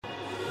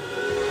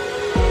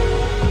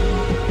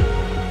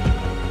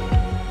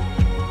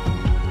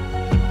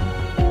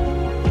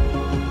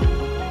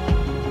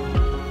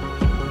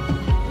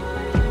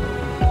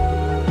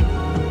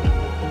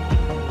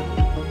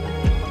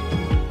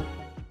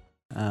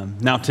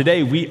Now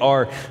today we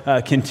are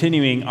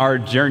continuing our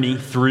journey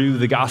through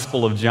the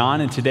Gospel of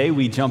John, and today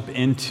we jump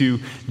into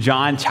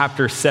John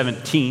chapter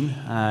 17.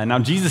 Now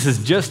Jesus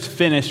has just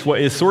finished what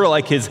is sort of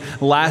like his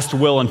last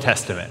will and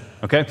testament.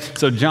 Okay,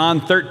 so John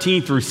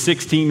 13 through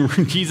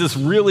 16, Jesus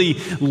really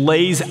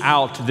lays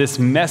out this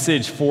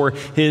message for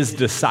his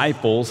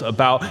disciples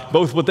about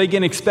both what they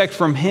can expect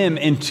from him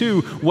and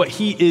two, what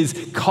he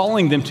is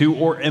calling them to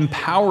or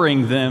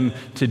empowering them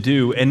to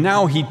do. And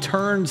now he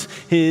turns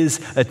his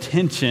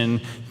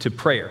attention to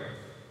prayer.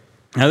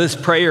 Now, this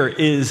prayer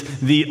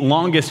is the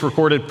longest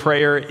recorded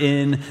prayer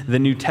in the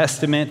New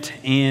Testament,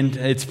 and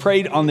it's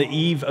prayed on the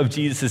eve of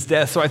Jesus'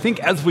 death. So I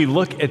think as we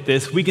look at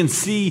this, we can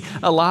see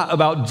a lot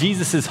about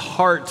Jesus'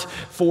 heart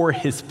for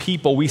his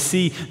people. We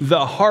see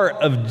the heart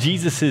of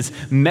Jesus'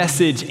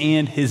 message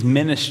and his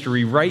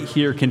ministry right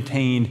here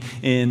contained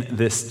in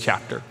this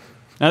chapter.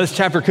 Now, this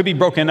chapter could be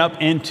broken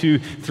up into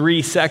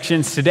 3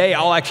 sections. Today,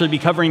 I'll actually be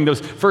covering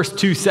those first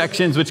 2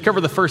 sections, which cover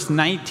the first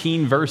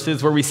 19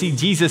 verses, where we see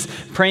Jesus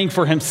praying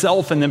for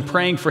himself and then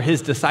praying for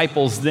his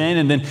disciples then.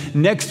 And then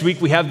next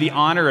week, we have the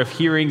honor of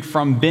hearing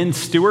from Ben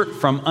Stewart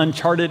from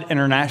Uncharted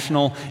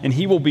International, and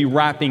he will be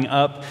wrapping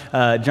up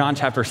John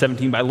chapter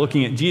 17 by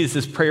looking at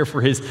Jesus' prayer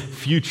for his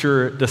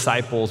future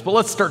disciples. But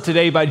let's start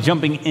today by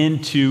jumping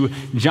into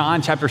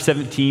John chapter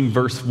 17,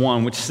 verse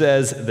 1, which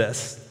says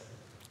this.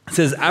 It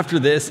says, after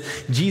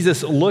this,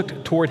 Jesus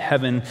looked toward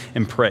heaven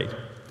and prayed,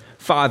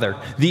 Father,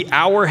 the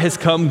hour has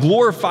come.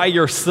 Glorify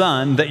your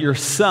Son, that your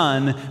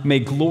Son may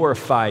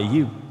glorify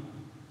you.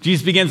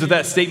 Jesus begins with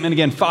that statement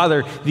again,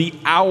 Father, the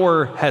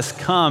hour has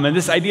come. And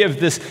this idea of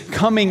this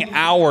coming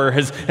hour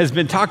has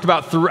been talked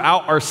about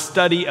throughout our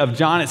study of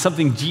John. It's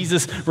something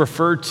Jesus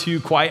referred to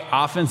quite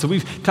often. So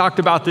we've talked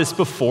about this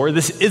before.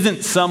 This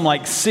isn't some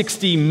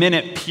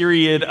 60-minute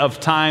period of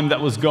time that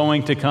was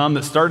going to come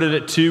that started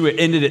at 2, it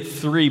ended at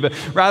 3.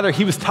 But rather,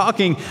 he was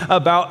talking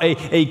about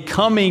a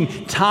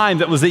coming time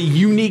that was a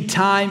unique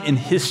time in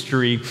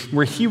history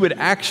where he would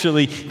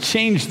actually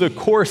change the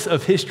course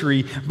of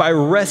history by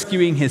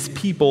rescuing his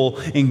people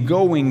in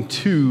going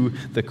to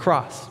the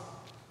cross.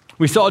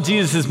 We saw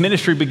Jesus'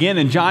 ministry begin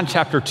in John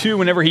chapter 2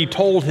 whenever he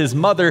told his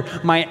mother,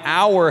 my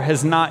hour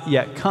has not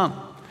yet come.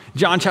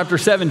 John chapter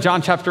 7,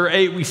 John chapter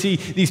 8, we see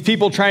these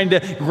people trying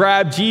to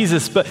grab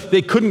Jesus, but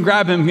they couldn't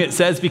grab him, it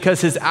says,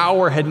 because his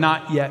hour had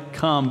not yet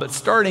come. But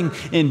starting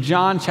in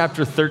John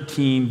chapter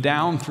 13,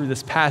 down through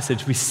this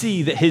passage, we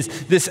see that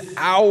this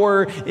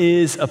hour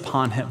is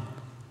upon him.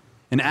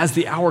 And as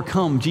the hour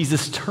comes,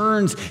 Jesus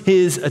turns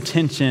his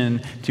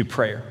attention to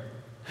prayer.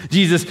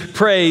 Jesus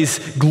prays,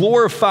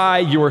 glorify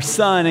your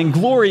Son, and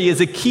glory is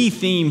a key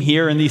theme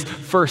here in these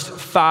first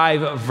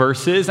 5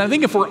 verses. And I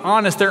think if we're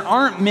honest, there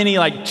aren't many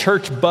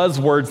church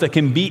buzzwords that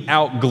can beat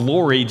out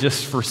glory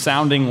just for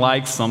sounding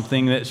like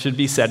something that should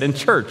be said in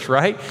church,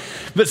 right?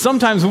 But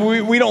sometimes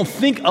we don't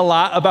think a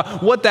lot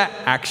about what that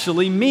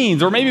actually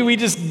means. Or maybe we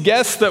just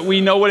guess that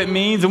we know what it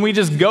means and we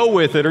just go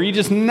with it, or you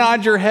just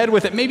nod your head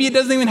with it. Maybe it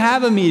doesn't even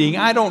have a meaning.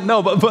 I don't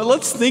know. But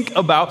let's think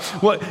about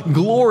what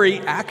glory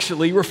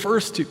actually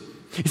refers to.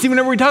 You see,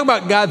 whenever we talk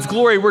about God's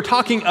glory, we're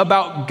talking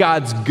about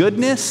God's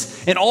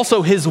goodness and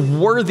also his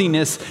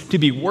worthiness to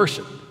be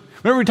worshiped.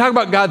 Whenever we talk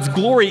about God's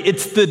glory,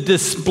 it's the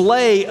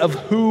display of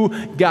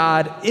who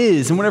God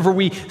is. And whenever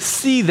we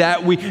see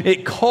that,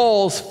 it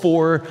calls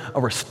for a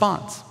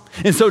response.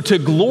 And so to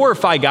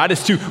glorify God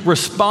is to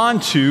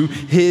respond to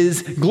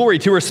his glory,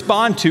 to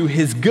respond to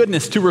his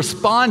goodness, to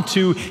respond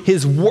to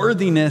his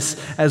worthiness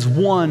as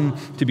one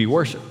to be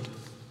worshiped.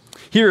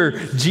 Here,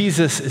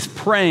 Jesus is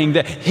praying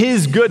that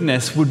his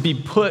goodness would be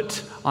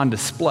put on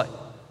display.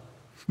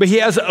 But he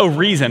has a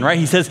reason, right?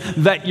 He says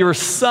that your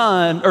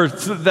son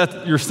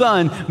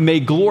may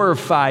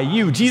glorify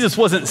you. Jesus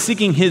wasn't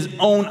seeking his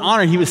own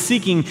honor. He was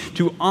seeking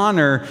to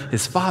honor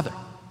his Father.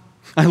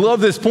 I love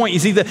this point. You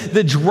see,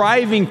 the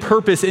driving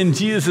purpose in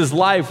Jesus'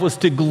 life was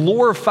to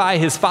glorify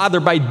his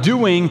Father by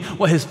doing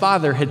what his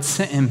Father had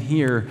sent him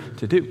here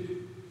to do.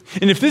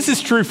 And if this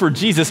is true for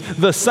Jesus,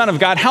 the Son of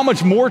God, how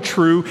much more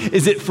true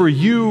is it for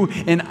you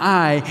and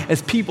I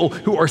as people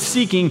who are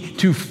seeking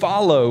to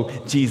follow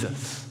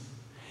Jesus?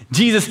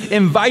 Jesus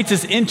invites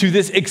us into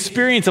this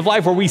experience of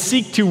life where we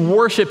seek to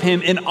worship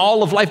him in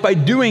all of life by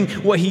doing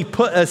what he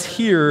put us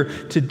here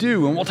to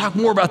do. And we'll talk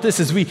more about this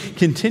as we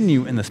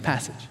continue in this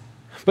passage.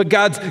 But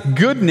God's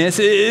goodness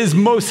is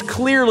most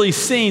clearly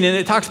seen, and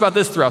it talks about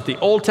this throughout the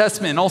Old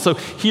Testament and also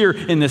here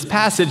in this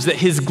passage, that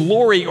his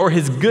glory or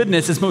his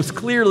goodness is most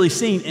clearly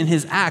seen in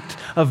his act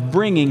of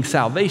bringing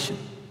salvation.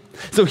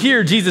 So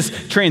here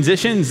Jesus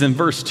transitions in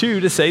verse 2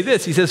 to say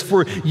this. He says,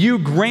 for you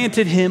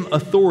granted him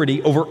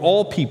authority over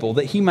all people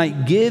that he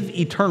might give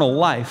eternal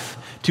life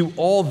to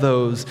all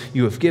those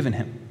you have given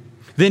him.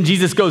 Then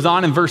Jesus goes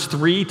on in verse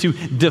 3 to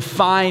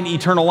define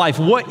eternal life.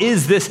 What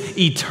is this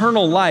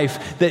eternal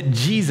life that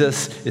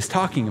Jesus is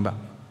talking about?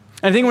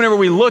 And I think whenever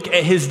we look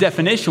at his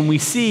definition, we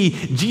see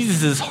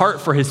Jesus' heart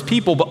for his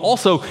people, but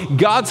also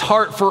God's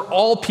heart for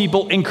all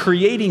people in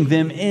creating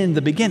them in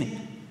the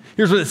beginning.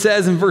 Here's what it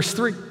says in verse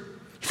 3.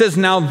 He says,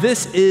 now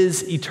this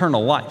is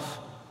eternal life,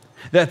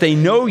 that they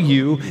know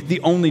you, the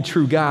only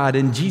true God,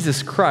 and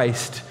Jesus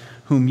Christ,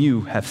 whom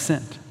you have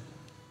sent.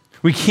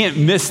 We can't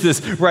miss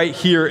this right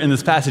here in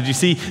this passage. You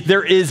see,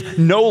 there is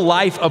no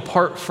life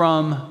apart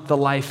from the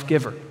life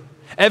giver.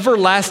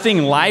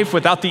 Everlasting life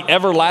without the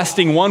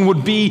everlasting one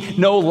would be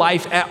no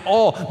life at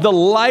all. The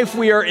life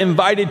we are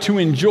invited to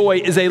enjoy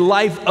is a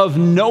life of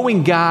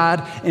knowing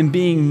God and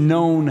being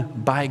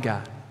known by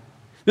God.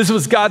 This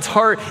was God's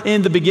heart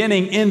in the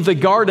beginning in the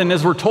garden,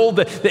 as we're told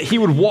that he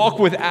would walk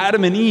with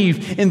Adam and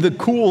Eve in the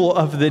cool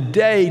of the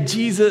day.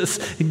 Jesus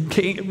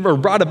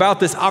brought about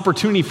this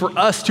opportunity for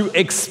us to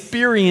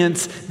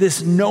experience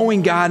this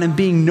knowing God and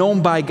being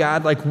known by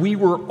God like we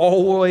were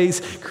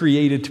always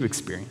created to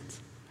experience.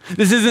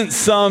 This isn't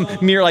some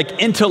mere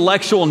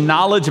intellectual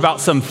knowledge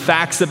about some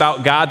facts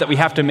about God that we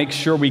have to make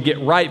sure we get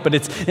right, but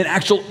it's an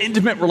actual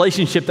intimate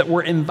relationship that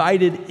we're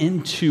invited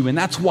into. And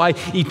that's why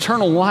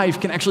eternal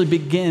life can actually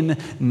begin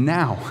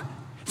now.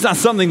 It's not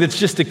something that's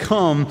just to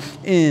come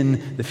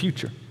in the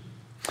future.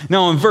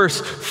 Now in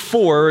verse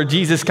 4,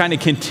 Jesus kind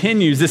of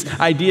continues this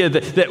idea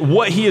that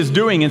what he is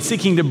doing and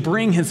seeking to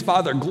bring his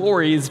Father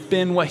glory has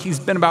been what he's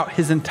been about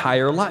his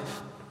entire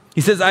life. He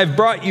says, I've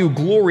brought you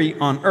glory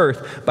on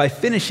earth by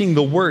finishing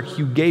the work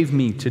you gave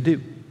me to do.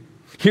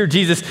 Here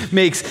Jesus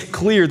makes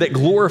clear that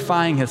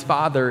glorifying his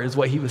Father is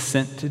what he was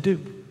sent to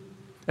do.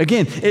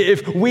 Again,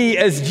 if we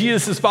as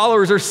Jesus'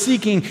 followers are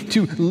seeking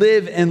to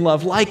live and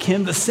love like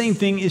him, the same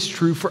thing is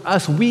true for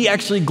us. We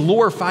actually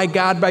glorify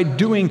God by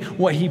doing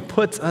what he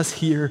puts us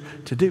here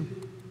to do.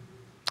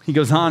 He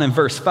goes on in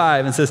verse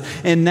 5 and says,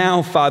 and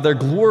now, Father,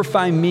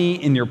 glorify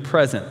me in your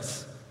presence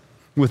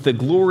with the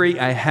glory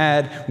I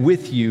had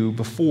with you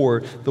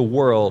before the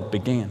world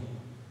began.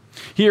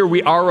 Here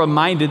we are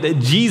reminded that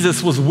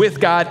Jesus was with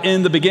God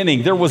in the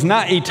beginning. There was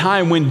not a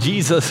time when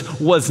Jesus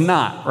was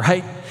not,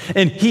 right?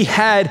 And he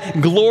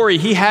had glory.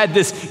 He had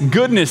this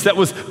goodness that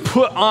was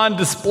put on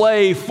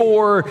display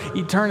for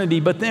eternity.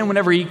 But then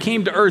whenever he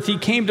came to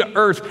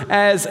earth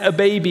as a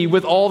baby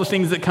with all the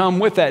things that come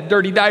with that.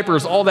 Dirty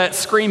diapers, all that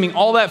screaming,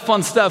 all that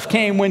fun stuff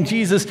came when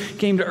Jesus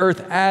came to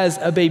earth as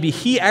a baby.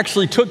 He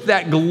actually took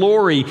that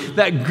glory,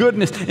 that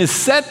goodness, and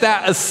set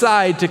that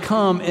aside to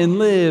come and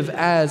live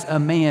as a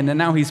man. And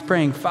now he's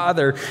praying,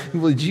 Father,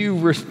 would you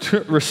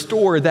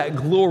restore that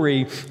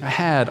glory I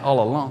had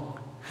all along?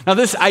 Now,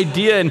 this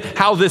idea and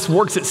how this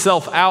works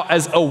itself out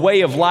as a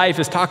way of life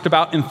is talked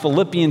about in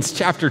Philippians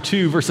chapter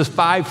 2, verses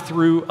 5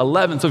 through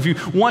 11. So if you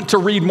want to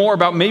read more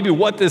about maybe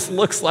what this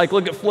looks like,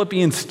 look at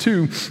Philippians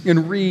 2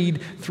 and read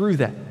through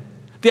that.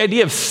 The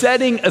idea of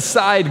setting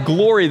aside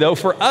glory, though,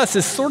 for us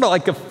is sort of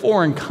like a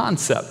foreign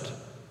concept.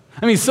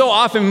 I mean, so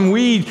often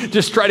we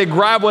just try to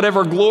grab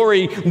whatever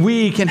glory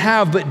we can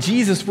have, but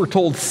Jesus, we're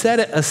told, set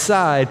it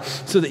aside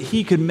so that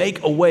he could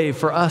make a way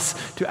for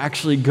us to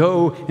actually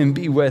go and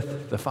be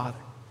with the Father.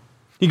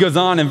 He goes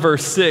on in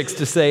verse 6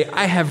 to say,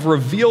 I have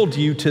revealed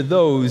you to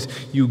those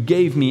you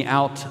gave me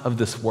out of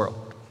this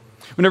world.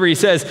 Whenever he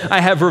says, I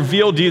have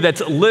revealed you,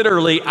 that's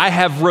literally, I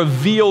have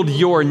revealed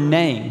your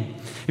name.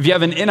 If you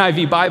have an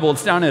NIV Bible,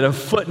 it's down at a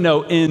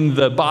footnote in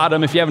the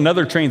bottom. If you have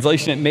another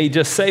translation, it may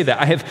just say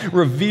that. I have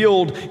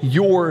revealed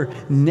your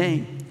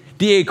name.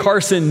 D.A.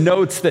 Carson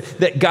notes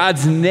that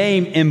God's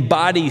name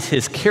embodies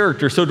his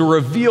character. So to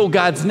reveal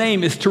God's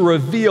name is to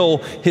reveal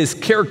his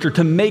character,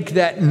 to make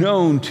that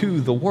known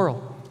to the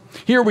world.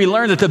 Here we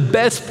learn that the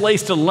best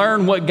place to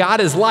learn what God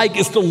is like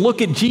is to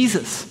look at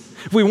Jesus.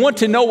 If we want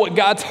to know what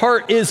God's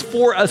heart is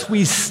for us,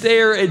 we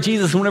stare at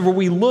Jesus. Whenever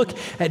we look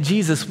at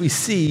Jesus, we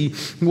see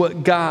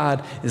what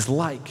God is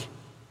like.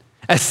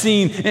 As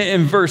seen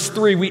in verse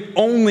 3, we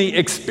only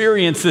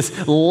experience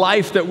this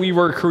life that we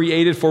were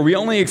created for. We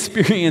only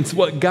experience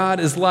what God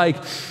is like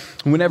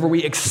whenever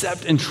we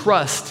accept and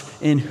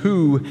trust in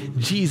who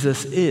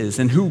Jesus is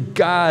and who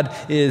God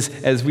is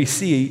as we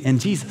see in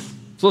Jesus.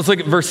 So let's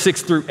look at verse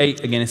 6 through 8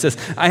 again. It says,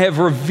 I have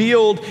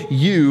revealed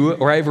you,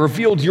 or I have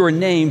revealed your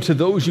name to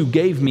those you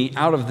gave me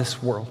out of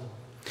this world.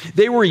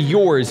 They were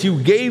yours.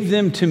 You gave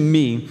them to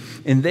me,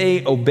 and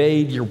they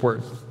obeyed your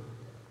word.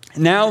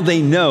 Now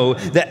they know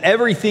that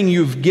everything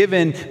you've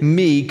given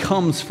me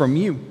comes from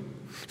you.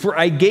 For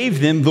I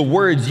gave them the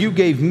words you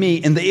gave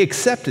me, and they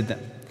accepted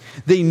them.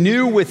 They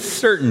knew with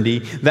certainty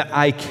that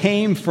I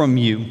came from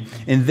you,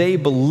 and they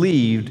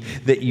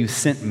believed that you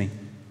sent me.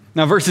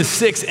 Now, verses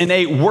 6 and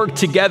 8 work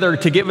together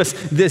to give us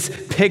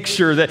this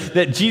picture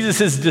that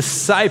Jesus'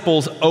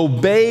 disciples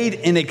obeyed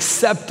and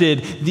accepted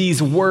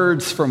these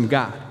words from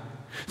God.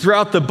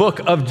 Throughout the book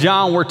of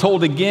John, we're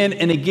told again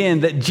and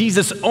again that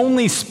Jesus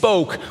only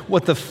spoke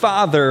what the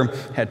Father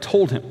had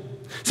told him.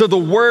 So the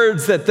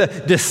words that the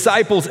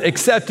disciples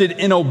accepted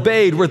and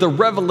obeyed were the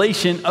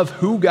revelation of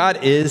who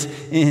God is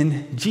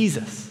in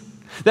Jesus.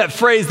 That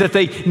phrase that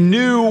they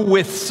knew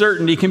with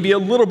certainty can be a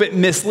little bit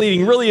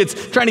misleading. Really,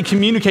 it's trying to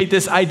communicate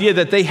this idea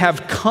that they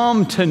have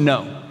come to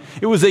know.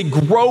 It was a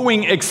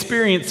growing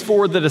experience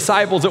for the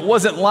disciples. It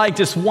wasn't like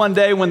just one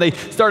day when they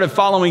started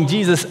following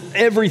Jesus,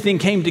 everything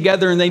came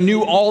together and they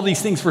knew all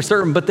these things for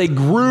certain, but they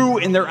grew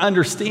in their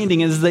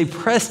understanding. As they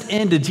pressed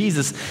into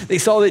Jesus, they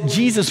saw that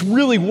Jesus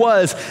really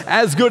was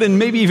as good and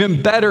maybe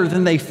even better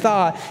than they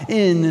thought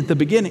in the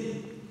beginning.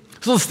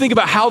 So let's think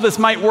about how this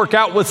might work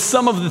out with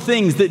some of the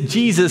things that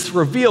Jesus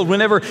revealed.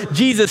 Whenever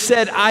Jesus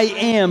said, "I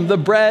am the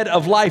bread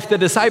of life," the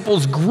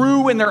disciples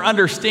grew in their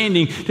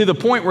understanding to the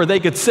point where they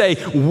could say,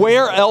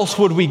 "Where else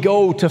would we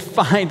go to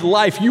find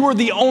life? You are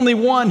the only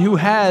one who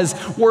has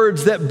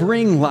words that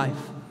bring life."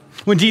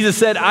 When Jesus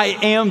said, "I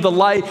am the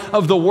light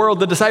of the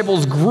world," the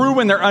disciples grew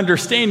in their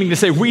understanding to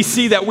say, "We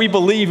see that, we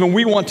believe, and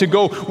we want to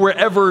go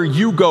wherever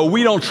you go.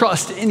 We don't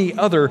trust any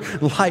other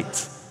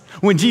lights."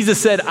 When Jesus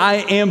said,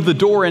 "I am the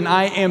door and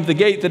I am the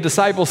gate," the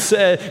disciples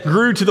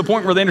grew to the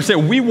point where they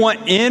understand, we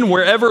want in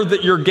wherever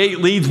your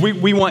gate leads.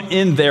 We want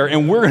in there,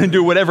 and we're going to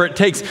do whatever it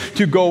takes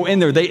to go in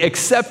there. They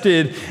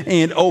accepted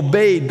and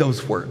obeyed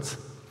those words.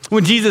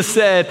 When Jesus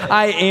said,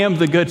 "I am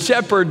the good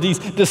shepherd," these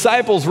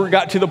disciples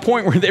got to the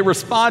point where they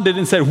responded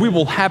and said, "We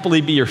will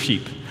happily be your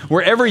sheep.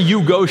 Wherever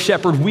you go,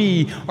 shepherd,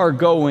 we are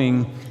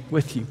going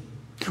with you."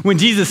 When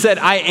Jesus said,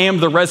 "I am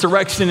the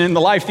resurrection and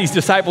the life," these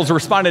disciples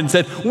responded and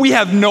said, "We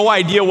have no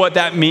idea what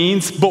that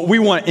means, but we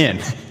want in.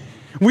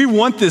 We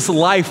want this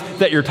life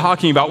that you're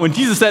talking about." When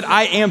Jesus said,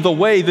 "I am the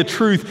way, the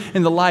truth,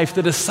 and the life,"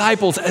 the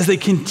disciples, as they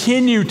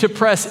continued to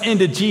press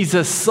into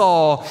Jesus,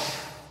 saw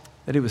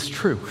that it was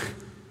true.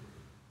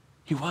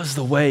 He was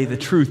the way, the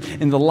truth,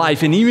 and the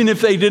life. And even if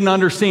they didn't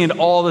understand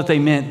all that they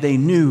meant, they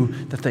knew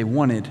that they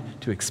wanted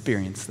to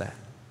experience that.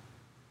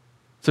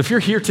 So if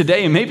you're here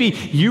today and maybe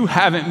you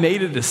haven't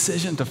made a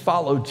decision to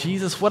follow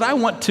Jesus, what I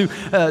want to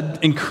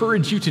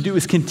encourage you to do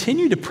is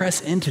continue to press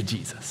into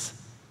Jesus.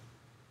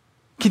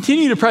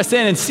 Continue to press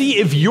in and see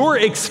if your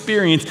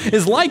experience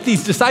is like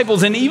these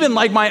disciples, and even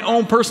like my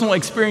own personal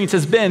experience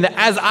has been, that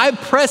as I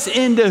press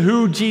into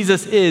who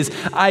Jesus is,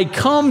 I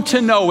come to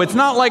know, it's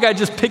not like I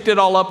just picked it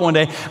all up one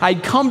day. I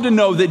come to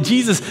know that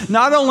Jesus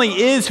not only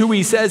is who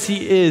he says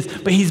he is,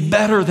 but he's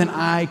better than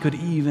I could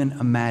even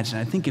imagine.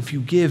 I think if you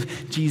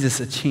give Jesus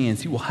a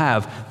chance, you will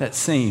have that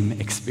same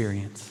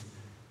experience.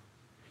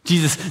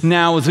 Jesus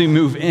now, as we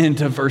move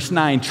into verse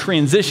 9,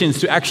 transitions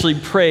to actually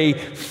pray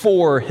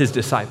for his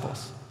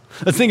disciples.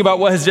 Let's think about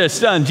what has just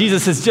done.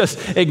 Jesus has just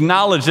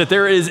acknowledged that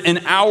there is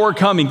an hour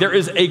coming. There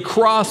is a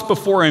cross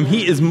before him.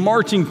 He is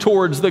marching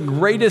towards the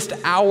greatest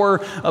hour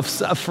of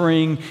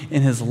suffering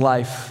in his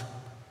life.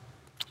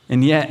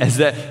 And yet, as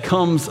that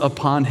comes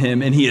upon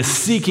him and he is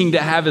seeking to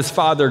have his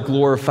Father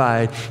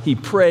glorified, he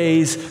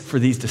prays for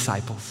these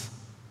disciples.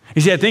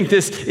 You see, I think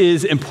this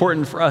is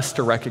important for us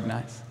to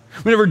recognize.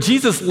 Whenever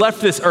Jesus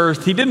left this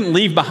earth, he didn't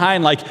leave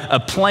behind like a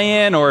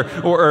plan or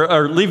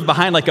leave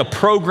behind like a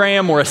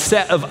program or a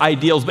set of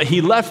ideals, but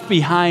he left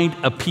behind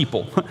a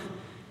people.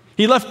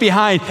 He left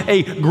behind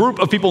a group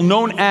of people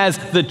known as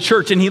the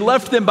church, and he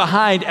left them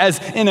behind as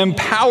an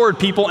empowered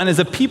people and as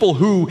a people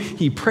who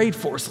he prayed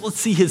for. So let's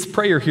see his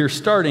prayer here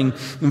starting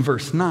in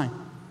verse 9.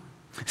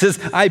 It says,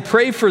 "I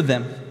pray for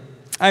them.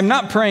 I'm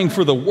not praying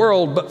for the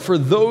world, but for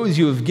those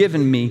you have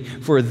given me,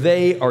 for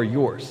they are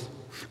yours.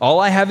 All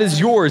I have is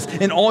yours,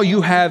 and all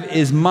you have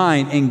is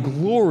mine, and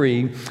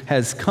glory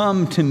has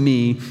come to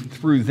me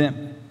through them."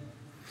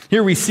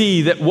 Here we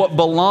see that what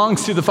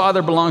belongs to the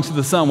Father belongs to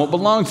the Son. What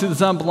belongs to the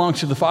Son belongs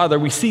to the Father.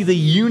 We see the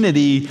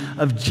unity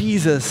of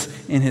Jesus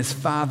and his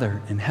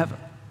Father in heaven.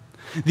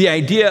 The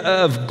idea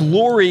of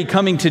glory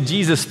coming to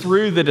Jesus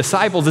through the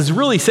disciples is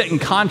really set in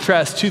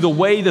contrast to the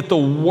way that the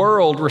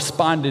world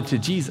responded to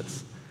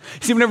Jesus.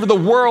 See, whenever the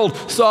world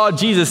saw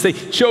Jesus, they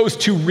chose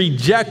to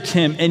reject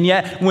him. And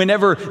yet,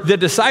 whenever the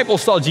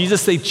disciples saw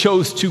Jesus, they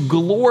chose to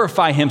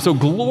glorify him. So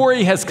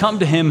glory has come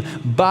to him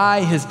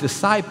by his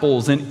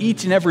disciples. And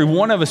each and every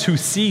one of us who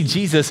see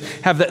Jesus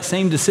have that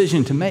same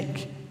decision to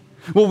make.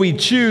 Will we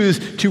choose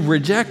to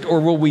reject,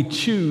 or will we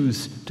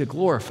choose to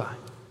glorify?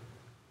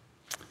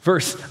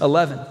 Verse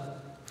 11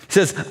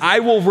 says,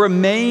 "I will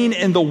remain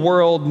in the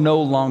world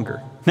no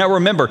longer." Now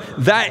remember,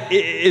 that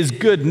is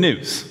good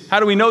news. How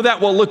do we know that?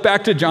 Well, look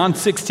back to John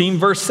 16,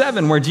 verse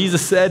 7, where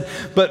Jesus said,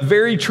 "But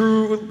very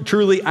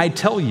truly I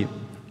tell you,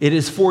 it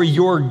is for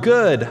your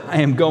good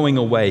I am going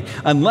away.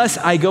 Unless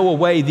I go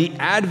away, the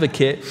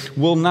advocate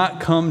will not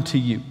come to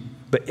you.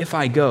 But if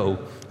I go,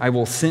 I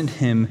will send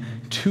him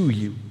to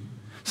you."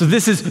 So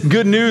this is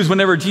good news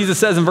whenever Jesus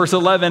says in verse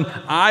 11,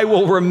 "I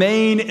will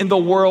remain in the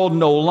world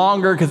no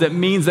longer," because it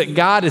means that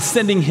God is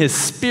sending his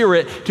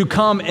Spirit to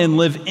come and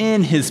live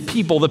in his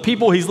people. The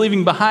people he's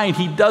leaving behind,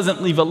 he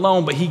doesn't leave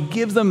alone, but he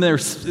gives them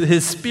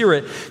his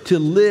Spirit to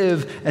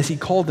live as he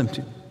called them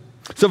to.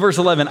 So verse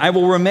 11, "I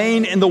will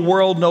remain in the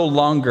world no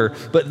longer,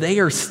 but they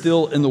are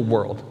still in the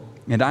world,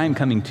 and I am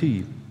coming to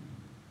you.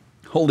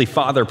 Holy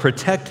Father,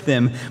 protect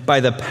them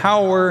by the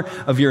power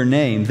of your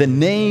name, the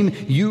name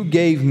you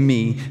gave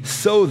me,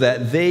 so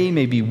that they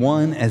may be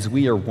one as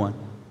we are one.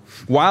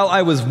 While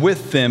I was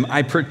with them,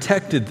 I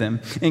protected them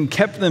and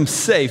kept them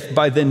safe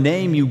by the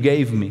name you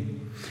gave me.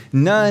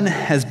 None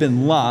has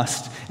been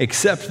lost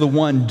except the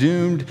one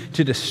doomed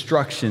to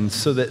destruction,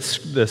 so that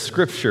the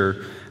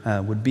scripture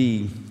would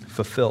be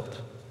fulfilled.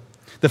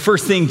 The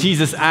first thing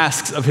Jesus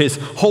asks of his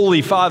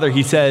Holy Father,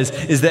 he says,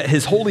 is that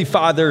his Holy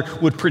Father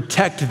would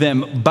protect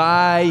them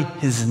by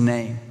his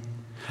name.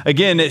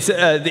 Again, it's, the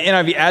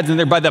NIV adds in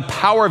there, by the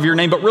power of your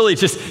name, but really it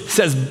just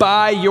says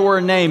by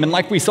your name. And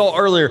like we saw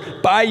earlier,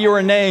 by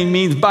your name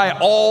means by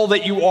all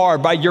that you are,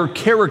 by your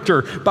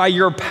character, by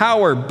your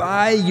power,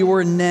 by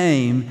your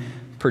name,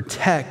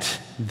 protect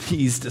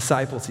these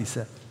disciples, he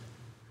said.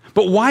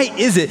 But why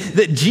is it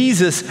that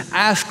Jesus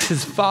asks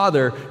his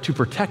Father to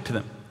protect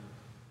them?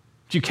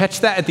 Did you catch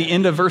that at the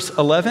end of verse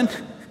 11? He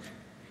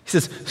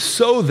says,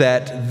 so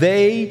that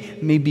they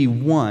may be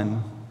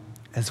one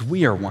as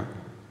we are one.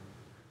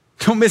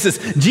 Don't miss this.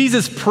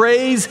 Jesus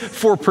prays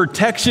for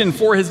protection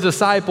for his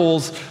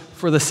disciples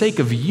for the sake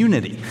of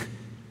unity,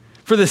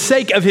 for the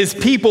sake of his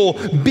people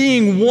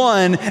being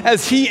one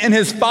as he and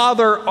his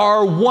Father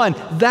are one.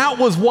 That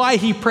was why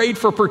he prayed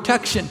for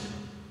protection.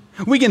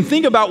 We can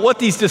think about what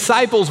these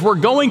disciples were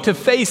going to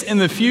face in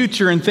the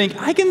future and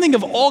think, I can think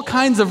of all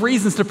kinds of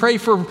reasons to pray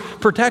for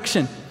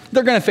protection.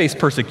 They're going to face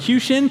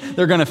persecution.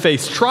 They're going to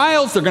face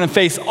trials. They're going to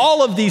face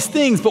all of these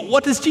things. But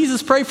what does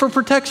Jesus pray for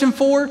protection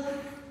for?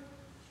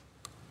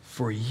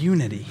 For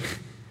unity.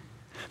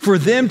 For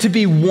them to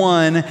be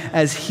one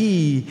as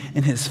he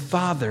and his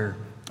Father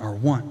are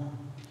one.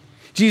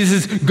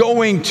 Jesus is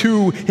going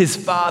to his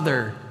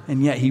Father,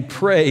 and yet he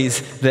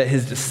prays that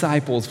his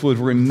disciples would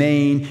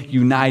remain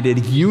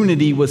united.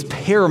 Unity was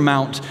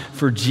paramount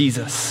for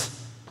Jesus.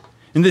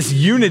 And this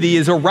unity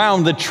is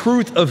around the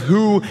truth of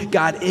who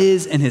God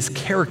is and his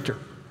character.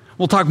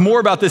 We'll talk more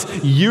about this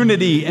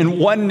unity and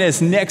oneness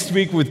next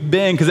week with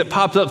Ben, because it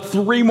pops up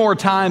 3 more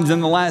times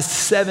in the last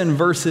 7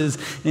 verses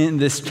in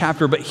this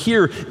chapter. But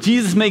here,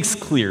 Jesus makes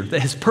clear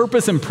that his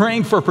purpose in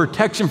praying for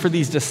protection for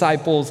these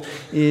disciples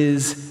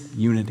is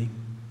unity.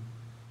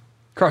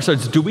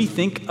 Crossroads, do we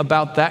think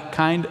about that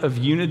kind of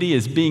unity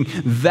as being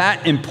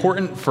that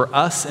important for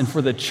us and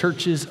for the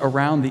churches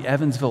around the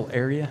Evansville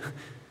area?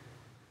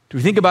 Do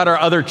we think about our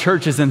other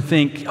churches and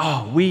think,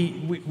 oh,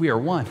 we are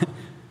one?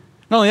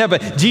 Not only that,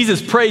 but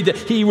Jesus prayed that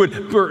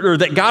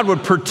that God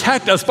would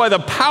protect us by the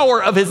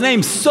power of his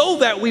name so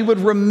that we would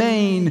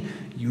remain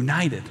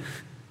united.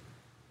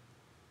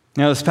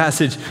 Now, this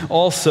passage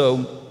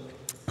also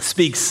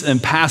speaks in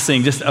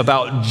passing just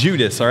about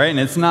Judas, all right? And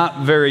it's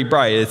not very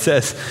bright.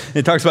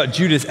 It talks about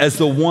Judas as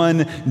the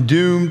one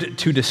doomed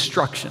to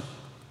destruction.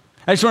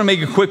 I just want to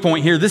make a quick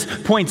point here. This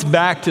points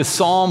back to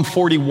Psalm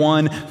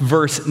 41,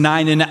 verse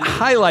 9, and it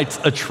highlights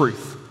a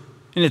truth.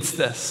 And it's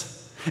this.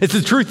 It's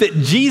the truth that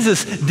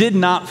Jesus did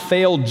not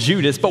fail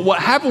Judas, but what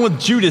happened with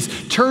Judas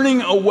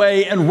turning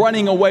away and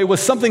running away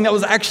was something that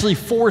was actually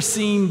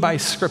foreseen by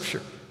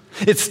Scripture.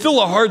 It's still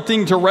a hard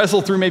thing to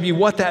wrestle through maybe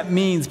what that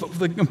means, but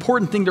the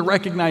important thing to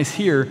recognize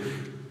here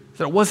is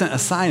that it wasn't a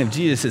sign of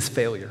Jesus'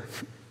 failure.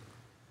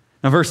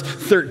 Now, verse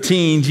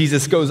 13,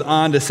 Jesus goes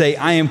on to say,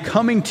 I am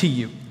coming to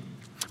you,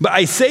 but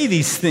I say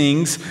these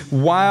things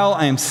while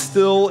I am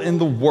still in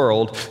the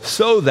world,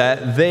 so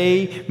that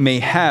they may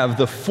have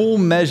the full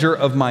measure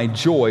of my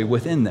joy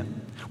within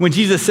them. When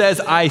Jesus says,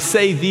 I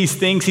say these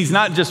things, he's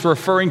not just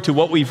referring to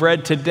what we've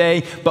read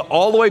today, but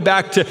all the way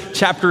back to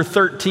chapter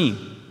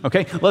 13.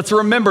 Okay, let's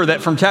remember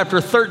that from chapter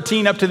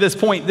 13 up to this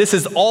point, this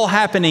is all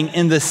happening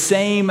in the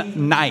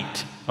same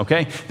night.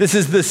 Okay, this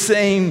is the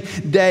same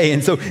day.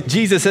 And so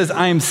Jesus says,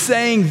 I am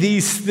saying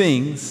these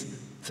things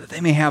so that they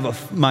may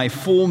have my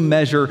full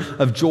measure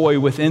of joy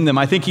within them.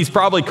 I think he's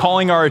probably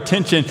calling our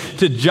attention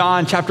to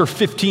John chapter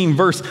 15,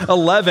 verse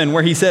 11,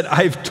 where he said,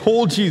 I've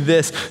told you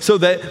this so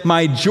that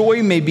my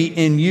joy may be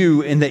in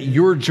you and that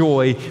your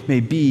joy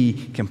may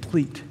be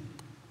complete.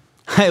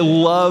 I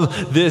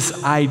love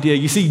this idea.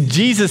 You see,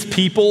 Jesus'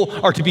 people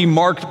are to be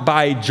marked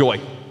by joy.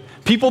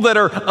 People that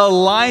are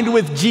aligned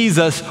with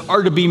Jesus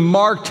are to be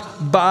marked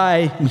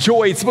by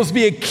joy. It's supposed to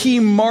be a key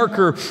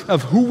marker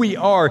of who we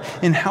are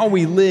and how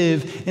we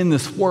live in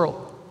this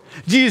world.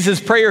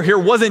 Jesus' prayer here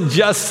wasn't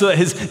just so that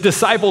his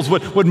disciples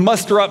would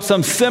muster up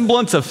some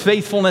semblance of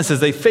faithfulness as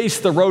they face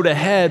the road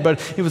ahead,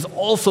 but it was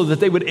also that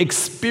they would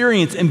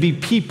experience and be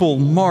people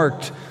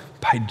marked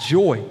by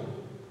joy.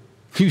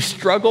 Do you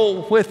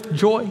struggle with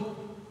joy?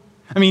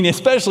 I mean,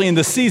 especially in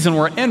the season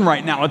we're in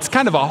right now, it's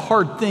kind of a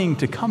hard thing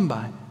to come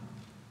by.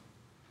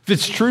 If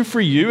it's true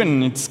for you,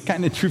 and it's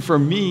kind of true for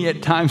me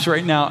at times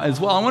right now as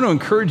well, I want to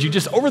encourage you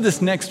just over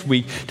this next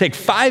week, take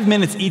 5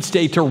 minutes each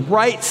day to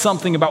write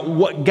something about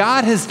what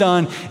God has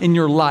done in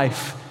your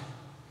life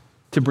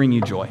to bring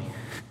you joy.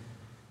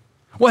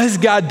 What has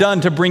God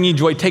done to bring you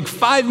joy? Take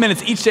 5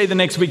 minutes each day the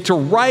next week to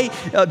write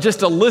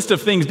just a list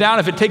of things down.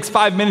 If it takes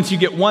 5 minutes, you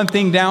get one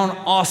thing down,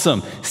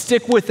 awesome.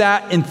 Stick with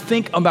that and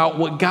think about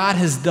what God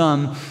has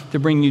done to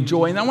bring you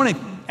joy. And I want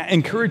to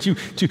encourage you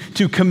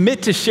to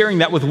commit to sharing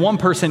that with one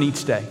person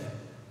each day.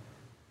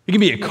 It can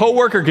be a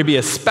coworker, it could be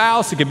a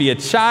spouse, it could be a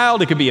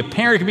child, it could be a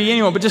parent, it could be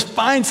anyone, but just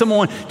find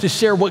someone to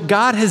share what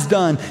God has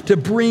done to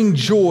bring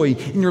joy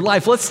in your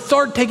life. Let's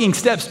start taking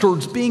steps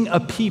towards being a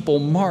people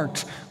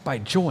marked by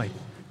joy.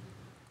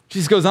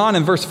 Jesus goes on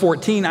in verse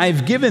 14, I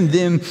have given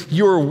them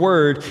your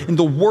word, and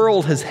the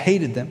world has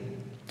hated them.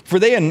 For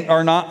they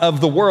are not of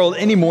the world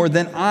any more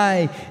than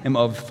I am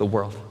of the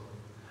world.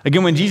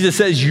 Again, when Jesus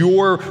says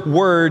your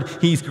word,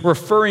 he's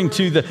referring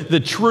to the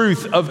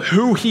truth of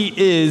who he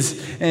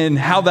is and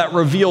how that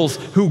reveals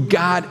who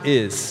God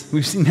is.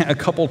 We've seen that a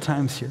couple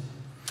times here.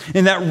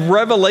 And that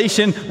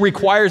revelation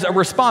requires a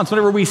response.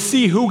 Whenever we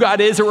see who God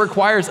is, it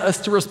requires us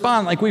to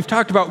respond. Like we've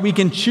talked about, we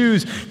can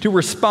choose to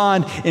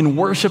respond in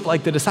worship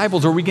like the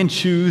disciples, or we can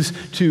choose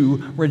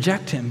to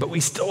reject him. But we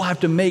still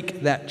have to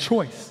make that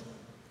choice.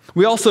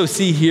 We also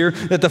see here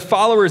that the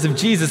followers of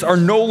Jesus are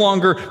no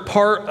longer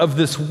part of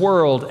this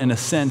world in a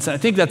sense. And I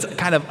think that's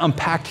kind of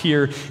unpacked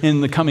here in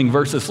the coming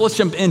verses. So let's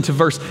jump into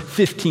verse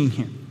 15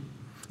 here.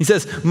 He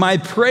says, my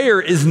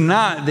prayer is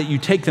not that you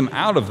take them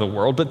out of the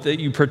world, but that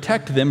you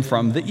protect them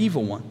from the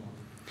evil one.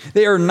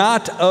 They are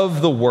not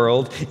of the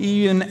world,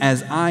 even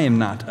as I am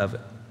not of it.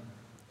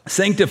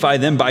 Sanctify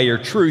them by your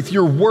truth.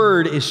 Your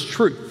word is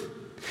truth.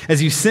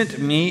 As you sent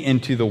me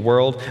into the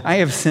world, I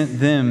have sent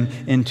them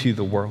into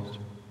the world.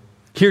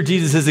 Here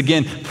Jesus is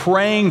again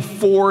praying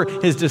for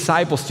his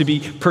disciples to be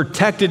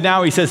protected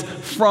now, he says,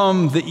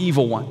 from the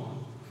evil one.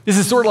 This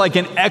is sort of like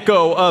an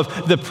echo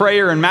of the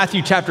prayer in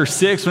Matthew chapter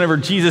 6, whenever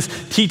Jesus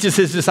teaches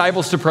his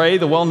disciples to pray,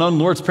 the well-known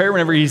Lord's Prayer,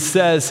 whenever he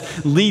says,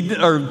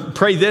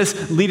 pray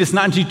this, lead us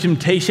not into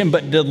temptation,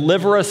 but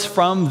deliver us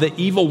from the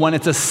evil one.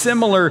 It's a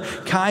similar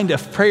kind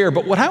of prayer.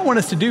 But what I want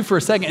us to do for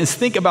a second is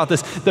think about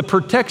this, the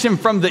protection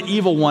from the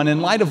evil one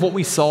in light of what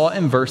we saw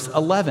in verse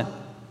 11.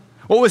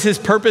 What was his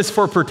purpose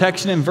for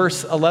protection in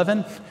verse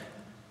 11?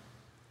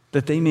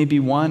 That they may be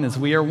one as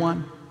we are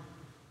one.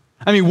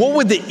 I mean, what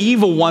would the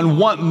evil one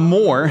want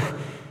more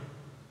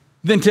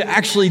than to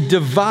actually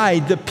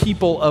divide the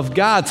people of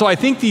God? So I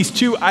think these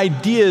two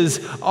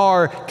ideas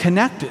are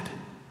connected.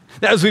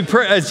 As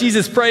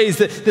Jesus prays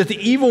that the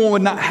evil one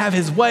would not have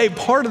his way,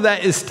 part of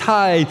that is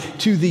tied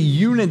to the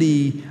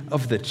unity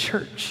of the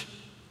church.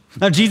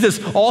 Now, Jesus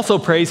also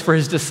prays for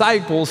his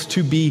disciples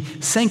to be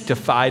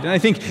sanctified. And I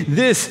think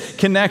this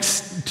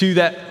connects to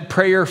that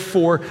prayer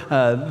for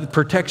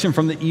protection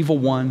from the evil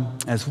one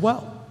as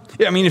well.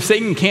 I mean, if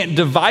Satan can't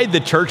divide the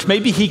church,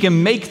 maybe he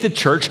can make the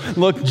church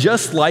look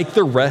just like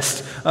the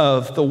rest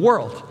of the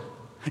world.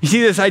 You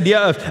see this idea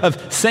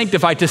of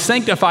sanctify. To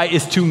sanctify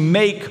is to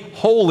make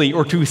holy,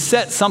 or to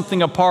set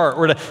something apart,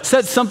 or to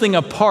set something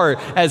apart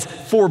as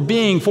for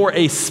being for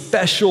a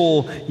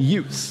special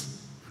use.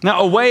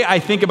 Now, a way I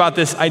think about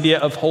this idea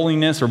of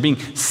holiness or being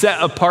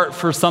set apart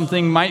for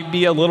something might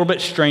be a little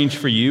bit strange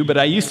for you, but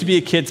I used to be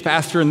a kids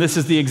pastor, and this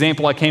is the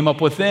example I came up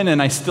with then,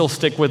 and I still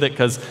stick with it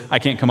because I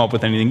can't come up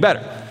with anything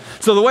better.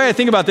 So the way I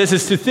think about this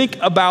is to think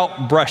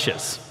about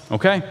brushes,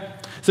 okay?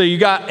 So you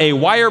got a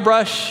wire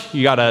brush,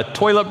 you got a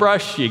toilet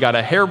brush, you got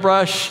a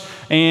hairbrush,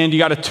 and you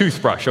got a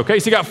toothbrush, okay?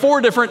 So you got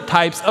 4 different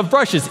types of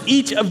brushes.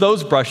 Each of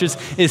those brushes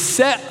is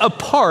set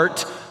apart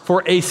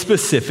for a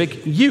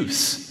specific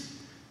use.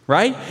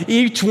 Right?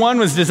 Each one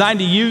was designed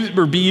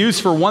to be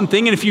used for one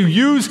thing, and if you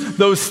use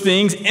those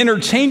things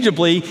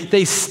interchangeably,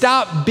 they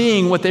stop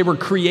being what they were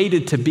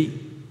created to be.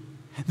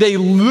 They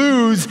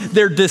lose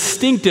their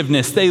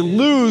distinctiveness. They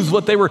lose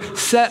what they were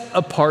set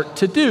apart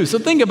to do. So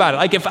think about it.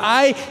 Like if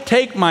I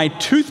take my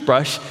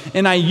toothbrush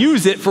and I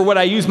use it for what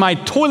I use my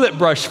toilet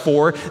brush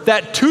for,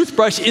 that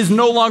toothbrush is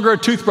no longer a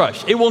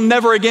toothbrush. It will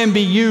never again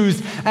be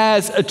used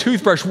as a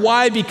toothbrush.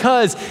 Why?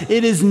 Because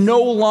it is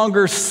no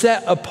longer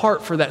set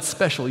apart for that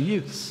special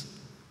use.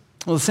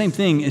 Well, the same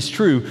thing is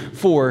true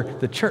for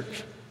the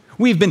church.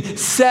 We've been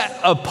set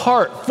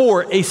apart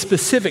for a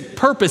specific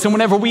purpose. And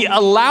whenever we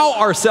allow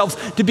ourselves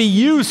to be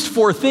used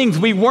for things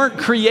we weren't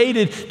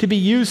created to be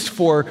used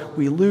for,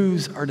 we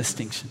lose our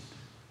distinction.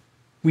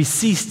 We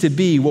cease to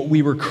be what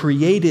we were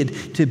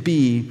created to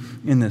be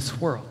in this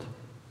world.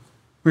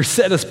 We're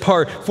set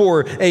apart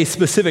for a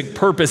specific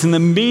purpose. And the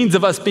means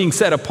of us being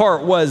set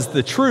apart was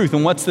the truth.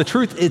 And what's the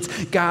truth?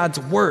 It's God's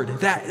word.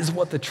 That is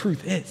what the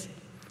truth is.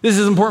 This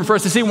is important for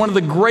us to see. One of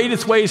the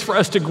greatest ways for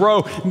us to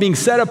grow in being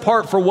set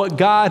apart for what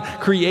God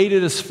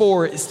created us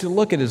for is to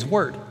look at his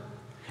word.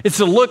 It's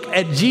to look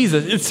at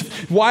Jesus.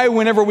 It's why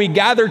whenever we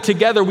gather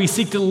together, we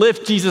seek to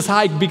lift Jesus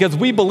high, because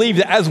we believe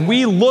that as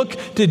we look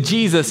to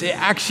Jesus, it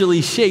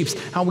actually shapes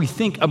how we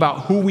think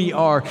about who we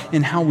are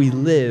and how we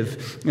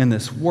live in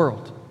this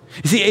world.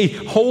 You see,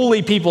 a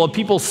holy people, a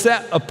people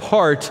set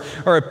apart,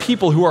 are a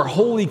people who are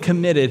wholly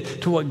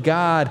committed to what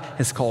God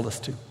has called us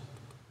to.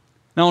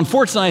 Now,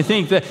 unfortunately, I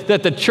think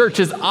that the church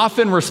has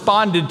often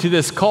responded to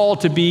this call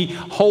to be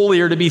holy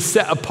or to be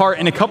set apart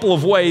in a couple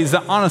of ways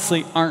that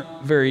honestly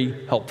aren't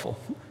very helpful.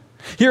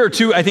 Here are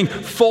 2, I think,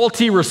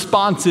 faulty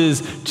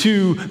responses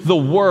to the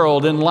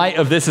world in light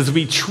of this as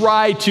we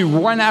try to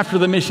run after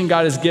the mission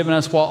God has given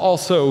us while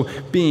also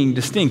being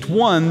distinct.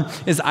 One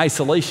is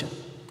isolation.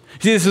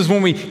 See, this is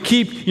when we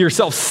keep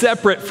yourself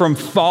separate from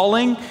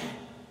falling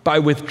by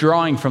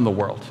withdrawing from the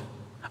world.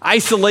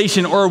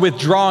 Isolation or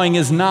withdrawing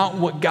is not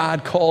what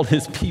God called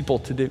his people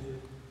to do.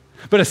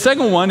 But a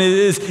second one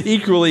is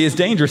equally as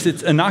dangerous.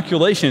 It's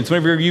inoculation. It's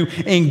whenever you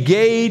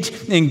engage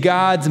in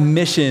God's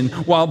mission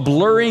while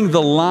blurring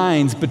the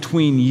lines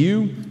between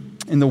you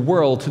and the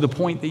world to the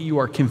point that you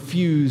are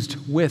confused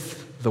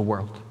with the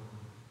world.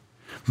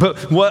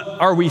 But what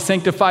are we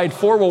sanctified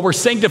for? Well, we're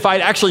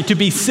sanctified actually to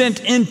be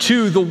sent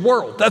into the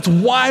world. That's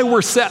why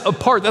we're set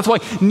apart. That's why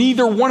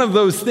neither one of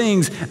those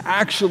things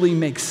actually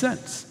makes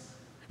sense.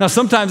 Now,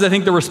 sometimes I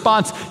think the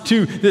response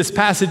to this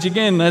passage,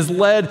 again, has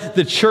led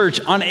the church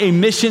on a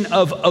mission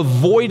of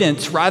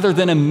avoidance rather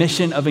than a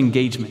mission of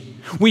engagement.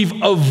 We've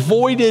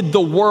avoided the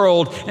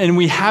world and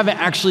we haven't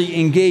actually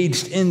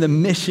engaged in the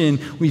mission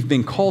we've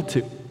been called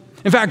to.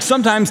 In fact,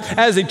 sometimes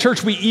as a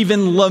church, we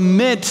even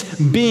lament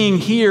being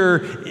here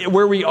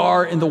where we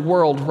are in the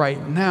world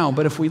right now.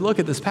 But if we look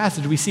at this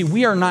passage, we see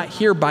we are not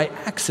here by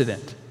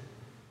accident.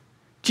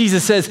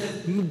 Jesus says,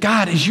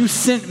 God, as you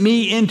sent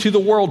me into the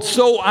world,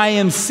 so I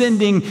am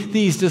sending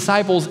these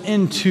disciples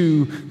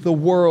into the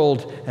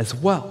world as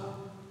well.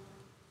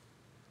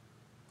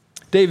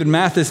 David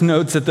Mathis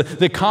notes that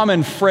the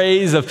common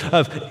phrase of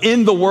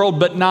in the world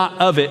but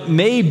not of it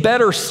may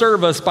better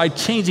serve us by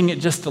changing it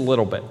just a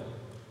little bit.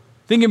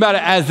 Thinking about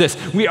it as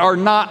this: we are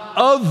not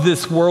of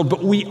this world,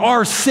 but we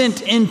are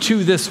sent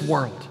into this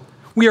world.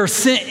 We are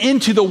sent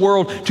into the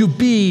world to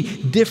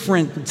be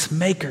difference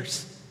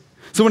makers.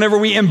 So whenever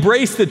we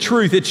embrace the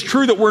truth, it's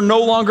true that we're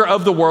no longer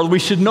of the world. We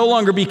should no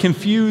longer be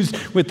confused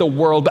with the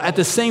world, but at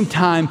the same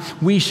time,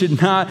 we should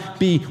not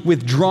be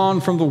withdrawn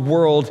from the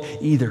world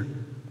either.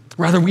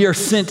 Rather, we are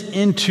sent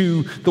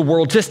into the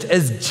world just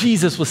as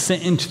Jesus was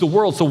sent into the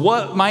world. So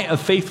what might a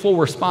faithful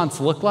response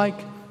look like?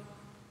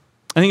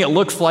 I think it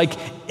looks like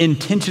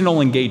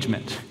intentional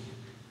engagement.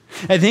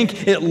 I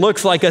think it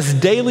looks like us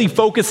daily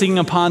focusing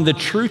upon the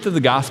truth of the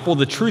gospel,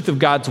 the truth of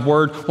God's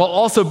word, while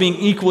also being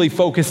equally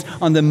focused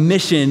on the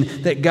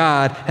mission that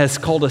God has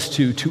called us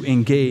to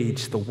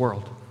engage the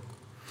world.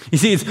 You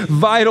see, it's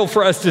vital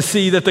for us to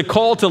see that the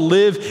call to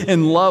live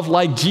and love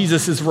like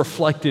Jesus is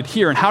reflected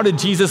here. And how did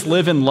Jesus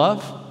live and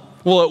love?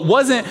 Well, it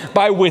wasn't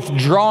by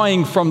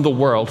withdrawing from the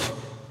world.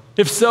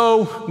 If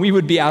so, we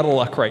would be out of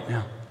luck right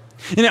now.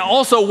 And it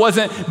also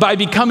wasn't by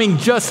becoming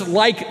just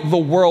like the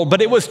world,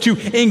 but it was to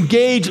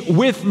engage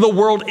with the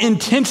world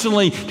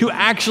intentionally, to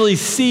actually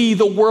see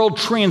the world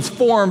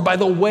transformed by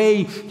the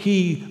way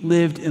he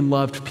lived and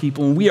loved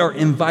people. And we are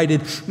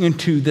invited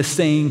into the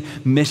same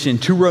mission,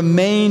 to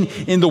remain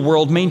in the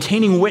world,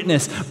 maintaining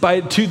witness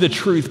to the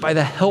truth by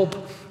the help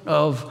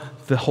of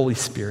the Holy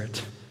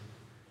Spirit,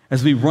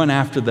 as we run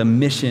after the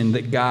mission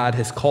that God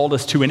has called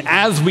us to. And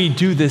as we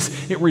do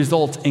this, it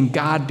results in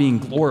God being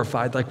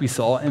glorified, like we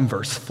saw in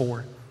verse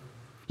 4.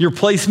 Your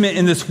placement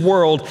in this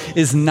world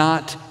is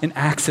not an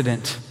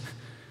accident.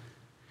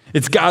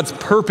 It's God's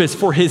purpose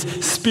for his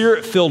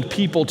spirit-filled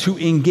people to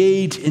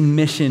engage in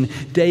mission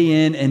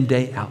day in and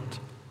day out.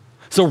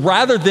 So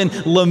rather than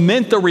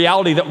lament the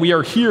reality that we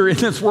are here in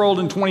this world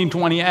in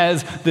 2020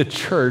 as the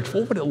church,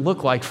 what would it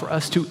look like for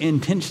us to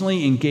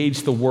intentionally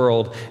engage the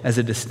world as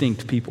a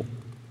distinct people?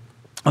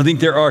 I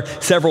think there are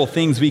several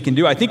things we can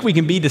do. I think we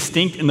can be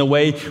distinct in the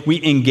way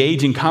we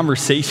engage in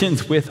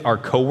conversations with our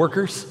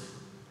coworkers.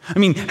 I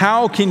mean,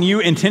 how can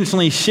you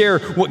intentionally share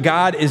what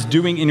God is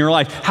doing in your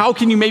life? How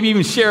can you maybe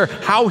even share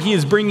how he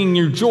is bringing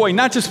you joy,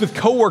 not just with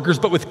coworkers,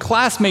 but with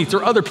classmates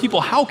or other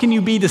people? How can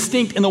you be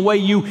distinct in the way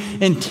you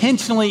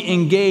intentionally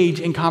engage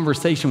in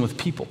conversation with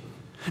people?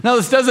 Now,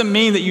 this doesn't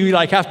mean that you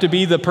have to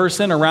be the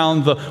person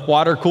around the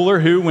water cooler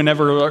who,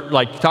 whenever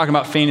talking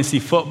about fantasy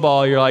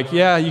football, you're like,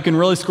 yeah, you can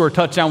really score a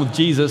touchdown with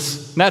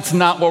Jesus. And that's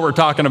not what we're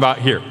talking about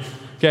here,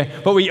 okay?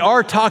 But we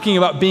are talking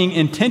about being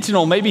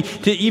intentional, maybe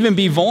to even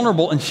be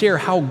vulnerable and share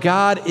how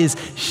God is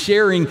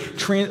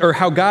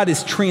how God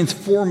is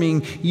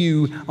transforming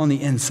you on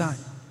the inside.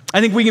 I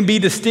think we can be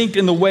distinct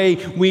in the way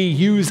we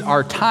use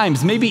our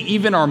times, maybe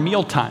even our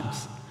meal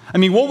times. I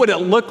mean, what would it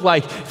look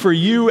like for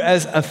you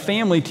as a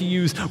family to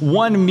use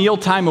one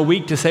mealtime a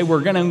week to say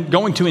we're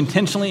going to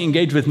intentionally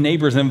engage with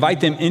neighbors and invite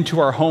them into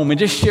our home and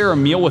just share a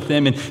meal with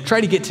them and try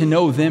to get to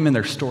know them and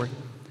their story?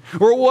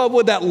 Or what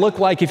would that look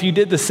like if you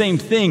did the same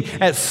thing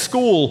at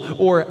school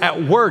or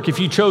at work, if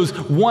you chose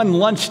one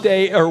lunch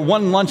day or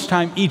one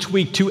lunchtime each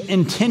week to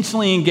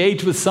intentionally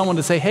engage with someone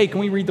to say, hey, can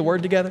we read the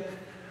word together?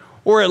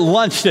 Or at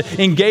lunch to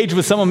engage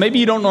with someone maybe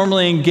you don't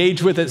normally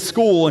engage with at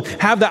school and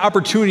have the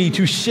opportunity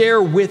to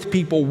share with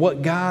people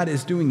what God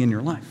is doing in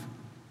your life.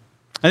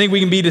 I think we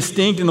can be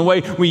distinct in the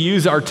way we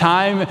use our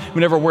time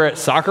whenever we're at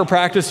soccer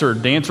practice or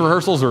dance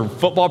rehearsals or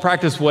football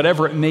practice,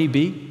 whatever it may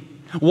be.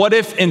 What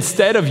if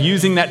instead of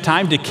using that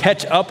time to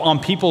catch up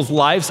on people's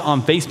lives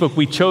on Facebook,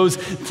 we chose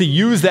to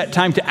use that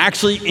time to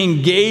actually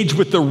engage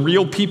with the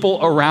real people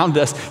around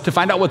us to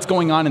find out what's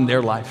going on in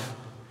their life,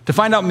 to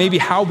find out maybe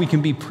how we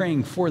can be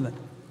praying for them?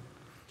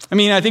 I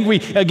mean, I think we,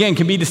 again,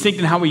 can be distinct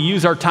in how we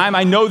use our time.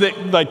 I know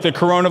that the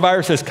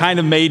coronavirus has kind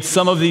of made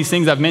some of these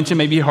things I've mentioned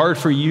maybe hard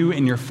for you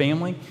and your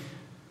family.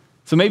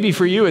 So maybe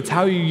for you, it's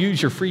how you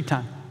use your free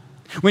time.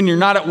 When you're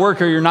not at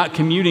work or you're not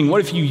commuting,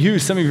 what if you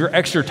use some of your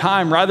extra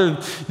time rather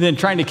than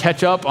trying to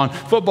catch up on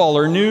football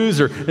or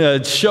news or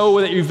a show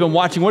that you've been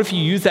watching? What if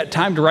you use that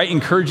time to write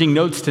encouraging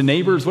notes to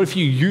neighbors? What if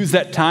you use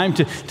that time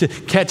to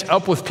catch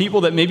up with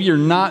people that maybe you're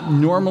not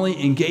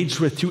normally engaged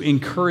with, to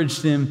encourage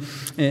them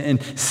and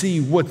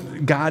see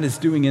what God is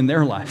doing in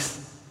their lives?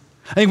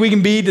 I think we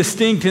can be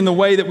distinct in the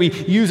way that we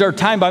use our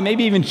time by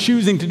maybe even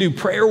choosing to do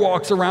prayer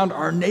walks around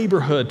our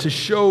neighborhood to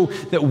show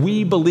that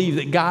we believe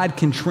that God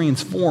can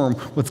transform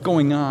what's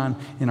going on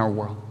in our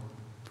world.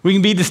 We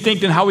can be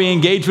distinct in how we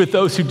engage with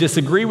those who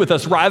disagree with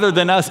us rather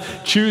than us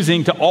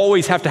choosing to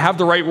always have to have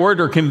the right word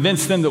or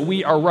convince them that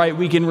we are right.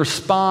 We can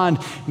respond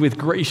with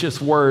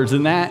gracious words,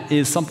 and that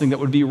is something that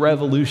would be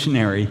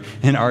revolutionary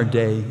in our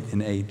day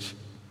and age.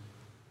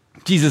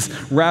 Jesus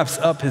wraps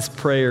up his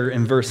prayer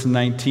in verse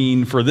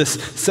 19 for this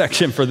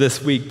section for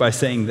this week by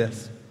saying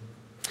this.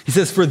 He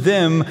says, "For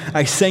them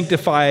I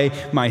sanctify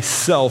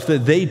myself,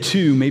 that they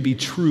too may be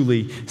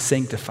truly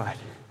sanctified."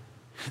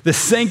 The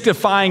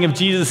sanctifying of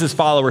Jesus'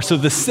 followers, so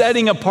the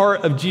setting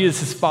apart of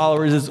Jesus'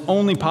 followers, is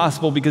only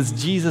possible because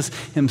Jesus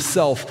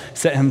himself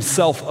set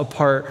himself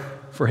apart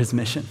for his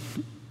mission.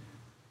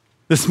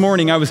 This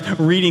morning, I was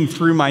reading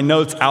through my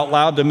notes out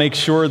loud to make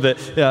sure that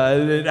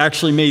it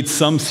actually made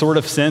some sort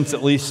of sense,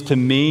 at least to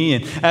me.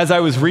 And as I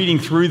was reading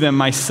through them,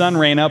 my son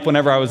ran up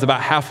whenever I was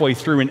about halfway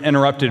through and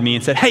interrupted me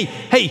and said,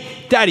 Hey,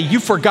 Daddy, you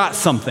forgot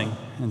something.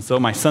 And so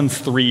my son's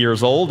 3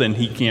 years old and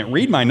he can't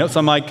read my notes.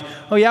 I'm like,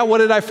 oh yeah, what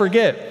did I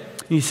forget?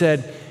 And he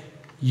said,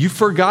 you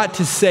forgot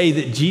to say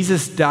that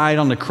Jesus died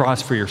on the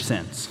cross for your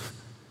sins.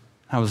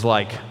 I was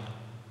like,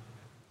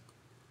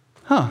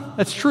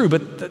 that's true,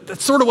 but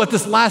that's sort of what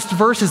this last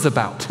verse is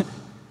about.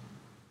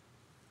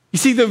 You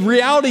see, the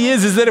reality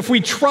is that if we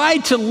try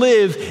to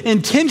live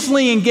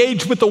intentionally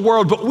engaged with the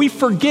world, but we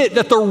forget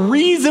that the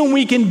reason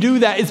we can do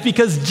that is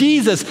because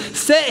Jesus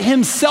set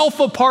himself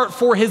apart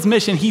for his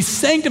mission. He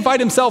sanctified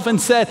himself and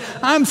said,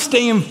 I'm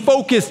staying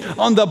focused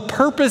on the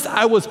purpose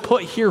I was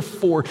put here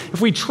for.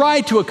 If we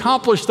try to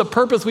accomplish the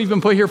purpose we've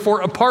been put here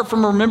for, apart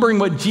from remembering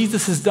what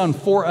Jesus has done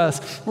for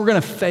us, we're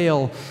going to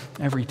fail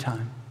every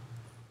time.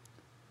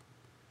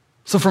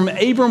 So from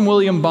Abram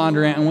William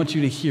Bondurant, I want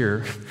you to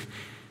hear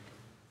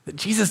that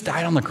Jesus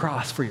died on the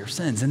cross for your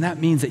sins, and that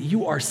means that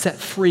you are set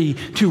free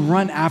to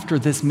run after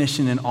this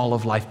mission in all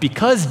of life.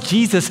 Because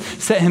Jesus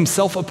set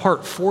himself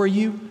apart for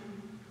you,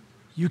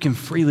 you can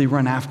freely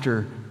run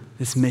after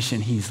this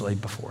mission he's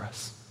laid before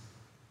us.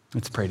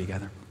 Let's pray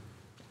together.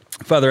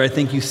 Father, I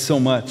thank you so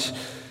much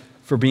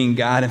for being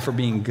God and for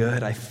being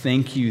good. I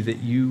thank you that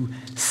you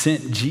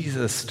sent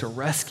Jesus to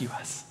rescue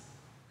us.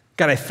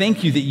 God, I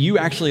thank you that you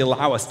actually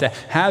allow us to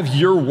have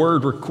your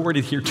word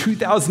recorded here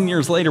 2,000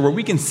 years later where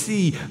we can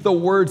see the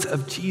words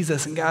of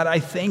Jesus. And God, I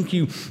thank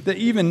you that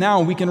even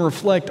now we can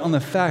reflect on the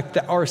fact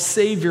that our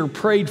Savior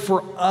prayed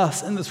for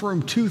us in this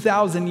room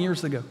 2,000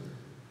 years ago.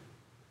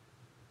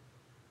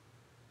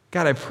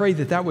 God, I pray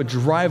that that would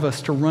drive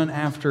us to run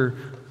after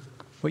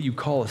what you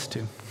call us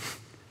to.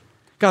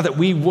 God, that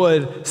we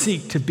would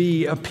seek to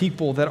be a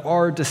people that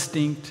are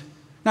distinct,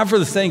 not for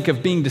the sake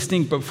of being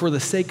distinct, but for the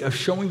sake of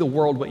showing the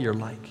world what you're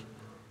like.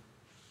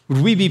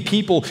 Would we be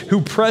people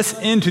who press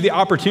into the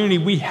opportunity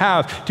we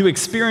have to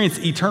experience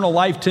eternal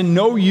life, to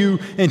know you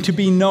and to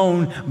be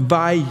known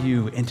by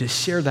you, and to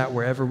share that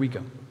wherever we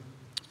go?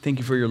 Thank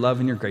you for your love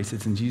and your grace.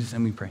 It's in Jesus'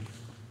 name we pray.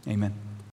 Amen.